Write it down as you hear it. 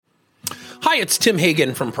Hi, it's Tim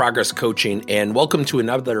Hagen from Progress Coaching, and welcome to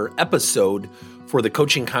another episode for the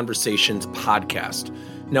Coaching Conversations podcast.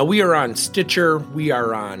 Now, we are on Stitcher, we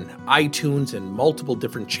are on iTunes, and multiple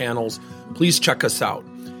different channels. Please check us out.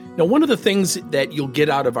 Now, one of the things that you'll get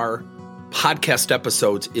out of our podcast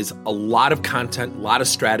episodes is a lot of content, a lot of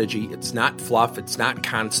strategy. It's not fluff, it's not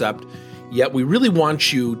concept, yet we really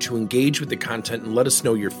want you to engage with the content and let us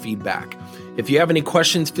know your feedback. If you have any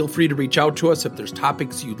questions, feel free to reach out to us. If there's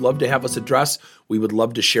topics you'd love to have us address, we would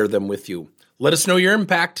love to share them with you. Let us know your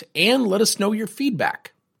impact and let us know your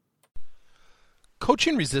feedback.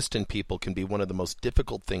 Coaching resistant people can be one of the most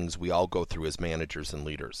difficult things we all go through as managers and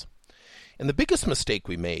leaders. And the biggest mistake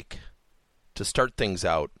we make to start things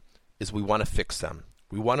out is we want to fix them.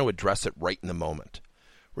 We want to address it right in the moment.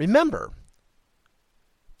 Remember,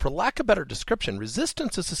 for lack of a better description,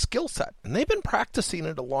 resistance is a skill set, and they've been practicing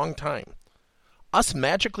it a long time. Us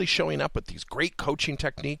magically showing up with these great coaching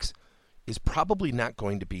techniques is probably not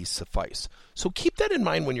going to be suffice. So keep that in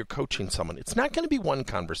mind when you're coaching someone. It's not going to be one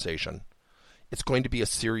conversation. It's going to be a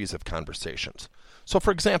series of conversations. So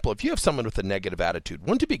for example, if you have someone with a negative attitude,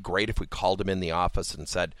 wouldn't it be great if we called him in the office and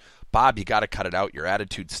said, "Bob, you got to cut it out. Your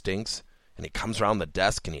attitude stinks." And he comes around the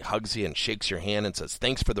desk and he hugs you and shakes your hand and says,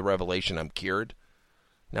 "Thanks for the revelation. I'm cured."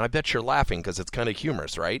 Now I bet you're laughing because it's kind of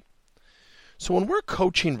humorous, right? So when we're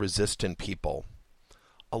coaching resistant people,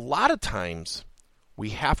 a lot of times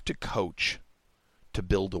we have to coach to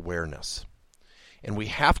build awareness. And we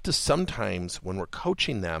have to sometimes, when we're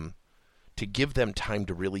coaching them, to give them time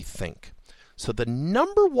to really think. So the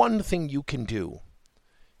number one thing you can do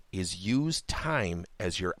is use time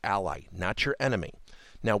as your ally, not your enemy.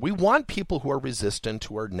 Now, we want people who are resistant,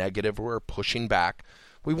 who are negative, who are pushing back.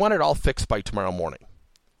 We want it all fixed by tomorrow morning.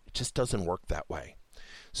 It just doesn't work that way.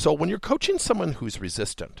 So when you're coaching someone who's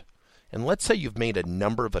resistant, and let's say you've made a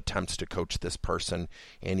number of attempts to coach this person,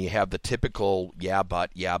 and you have the typical yeah,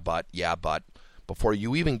 but, before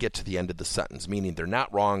you even get to the end of the sentence, meaning they're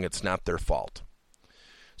not wrong, it's not their fault.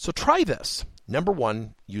 So try this. Number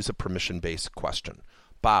one, use a permission-based question.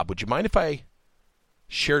 "Bob, would you mind if I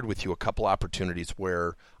shared with you a couple opportunities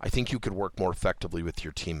where I think you could work more effectively with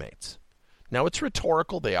your teammates?" Now, it's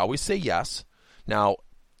rhetorical. They always say yes. Now,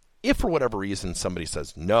 if for whatever reason somebody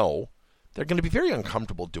says no, they're going to be very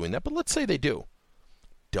uncomfortable doing that, but let's say they do.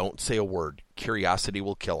 Don't say a word. Curiosity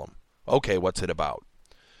will kill them. Okay, what's it about?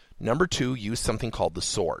 Number two, use something called the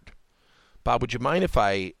sword. "Bob, would you mind if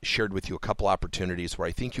I shared with you a couple opportunities where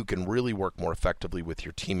I think you can really work more effectively with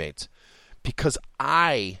your teammates? Because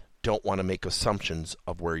I don't want to make assumptions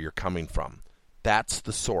of where you're coming from." That's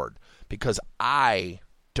the sword. Because I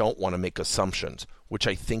don't want to make assumptions, which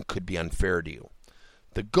I think could be unfair to you.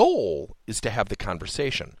 The goal is to have the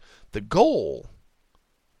conversation. The goal,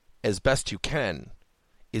 as best you can,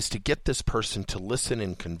 is to get this person to listen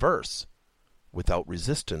and converse without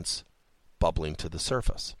resistance bubbling to the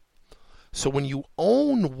surface. So when you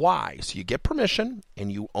own why, so you get permission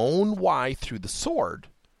and you own why through the sword,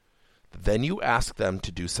 then you ask them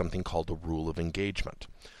to do something called a rule of engagement.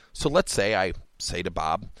 So let's say I say to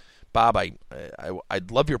Bob, "Bob,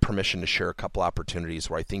 I'd love your permission to share a couple opportunities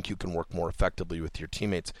where I think you can work more effectively with your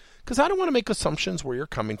teammates, because I don't want to make assumptions where you're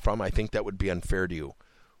coming from. I think that would be unfair to you.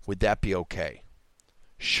 Would that be okay?"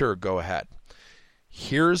 "Sure, go ahead."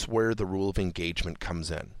 Here's where the rule of engagement comes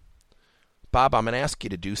in. "Bob, I'm going to ask you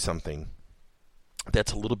to do something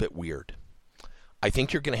that's a little bit weird. I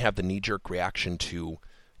think you're going to have the knee-jerk reaction to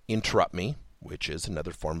interrupt me," which is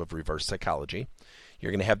another form of reverse psychology.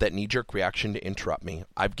 You're going to have that knee-jerk reaction to interrupt me.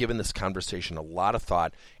 I've given this conversation a lot of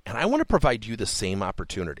thought, and I want to provide you the same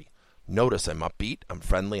opportunity. Notice I'm upbeat, I'm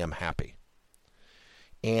friendly, I'm happy.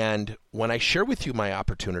 And when I share with you my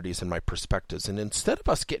opportunities and my perspectives, and instead of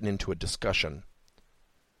us getting into a discussion,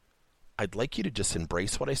 I'd like you to just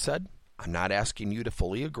embrace what I said. I'm not asking you to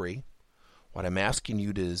fully agree. What I'm asking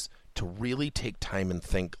you is to really take time and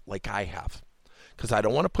think like I have. Because I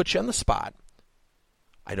don't want to put you on the spot.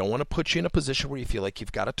 I don't want to put you in a position where you feel like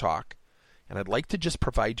you've got to talk. And I'd like to just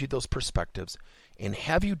provide you those perspectives and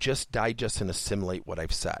have you just digest and assimilate what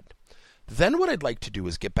I've said. Then what I'd like to do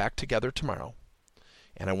is get back together tomorrow.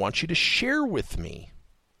 And I want you to share with me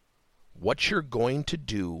what you're going to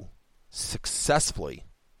do successfully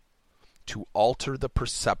to alter the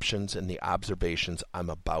perceptions and the observations I'm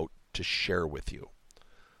about to share with you.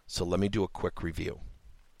 So let me do a quick review.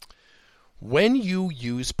 When you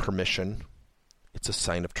use permission, it's a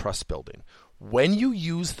sign of trust building. When you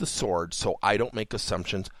use the sword, so I don't make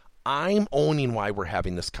assumptions, I'm owning why we're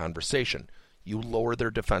having this conversation. You lower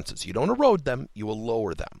their defenses. You don't erode them, you will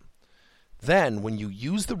lower them. Then when you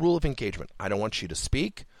use the rule of engagement, I don't want you to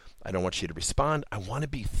speak, I don't want you to respond, I want to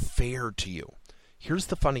be fair to you. Here's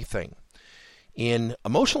the funny thing. In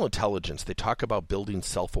emotional intelligence, they talk about building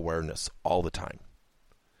self-awareness all the time.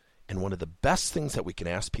 And one of the best things that we can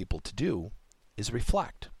ask people to do is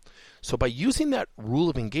reflect. So by using that rule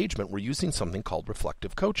of engagement, we're using something called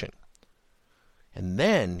reflective coaching. And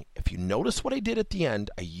then, if you notice what I did at the end,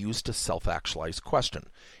 I used a self-actualized question.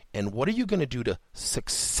 And what are you going to do to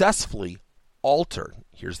successfully alter,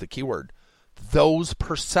 here's the key word, those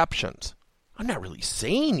perceptions? I'm not really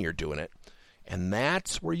saying you're doing it. And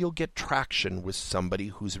that's where you'll get traction with somebody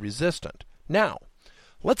who's resistant. Now,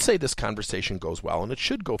 let's say this conversation goes well, and it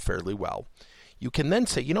should go fairly well. You can then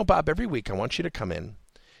say, Bob, every week I want you to come in,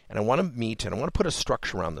 and I want to meet, and I want to put a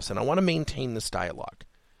structure around this, and I want to maintain this dialogue.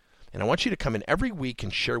 And I want you to come in every week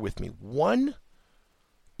and share with me one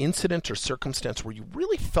incident or circumstance where you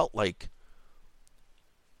really felt like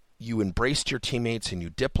you embraced your teammates and you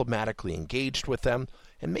diplomatically engaged with them,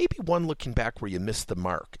 and maybe one looking back where you missed the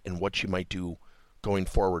mark and what you might do going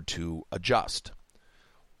forward to adjust.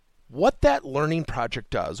 What that learning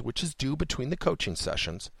project does, which is due between the coaching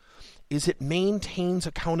sessions, is it maintains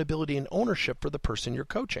accountability and ownership for the person you're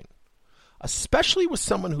coaching. Especially with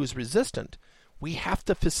someone who's resistant, we have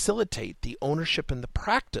to facilitate the ownership and the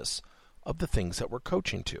practice of the things that we're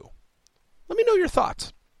coaching to. Let me know your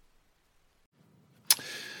thoughts.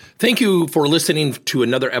 Thank you for listening to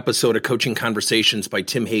another episode of Coaching Conversations by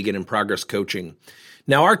Tim Hagen and Progress Coaching.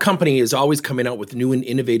 Now, our company is always coming out with new and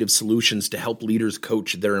innovative solutions to help leaders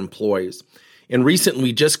coach their employees. And recently,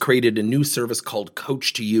 we just created a new service called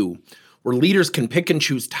Coach to You, where leaders can pick and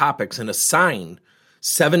choose topics and assign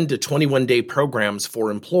 7 to 21-day programs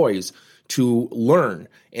for employees to learn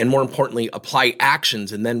and, more importantly, apply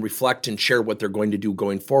actions and then reflect and share what they're going to do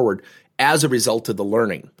going forward as a result of the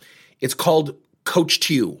learning. It's called Coach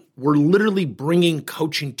to You. We're literally bringing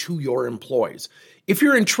coaching to your employees. If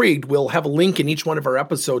you're intrigued, we'll have a link in each one of our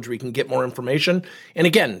episodes where you can get more information. And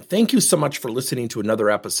again, thank you so much for listening to another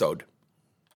episode.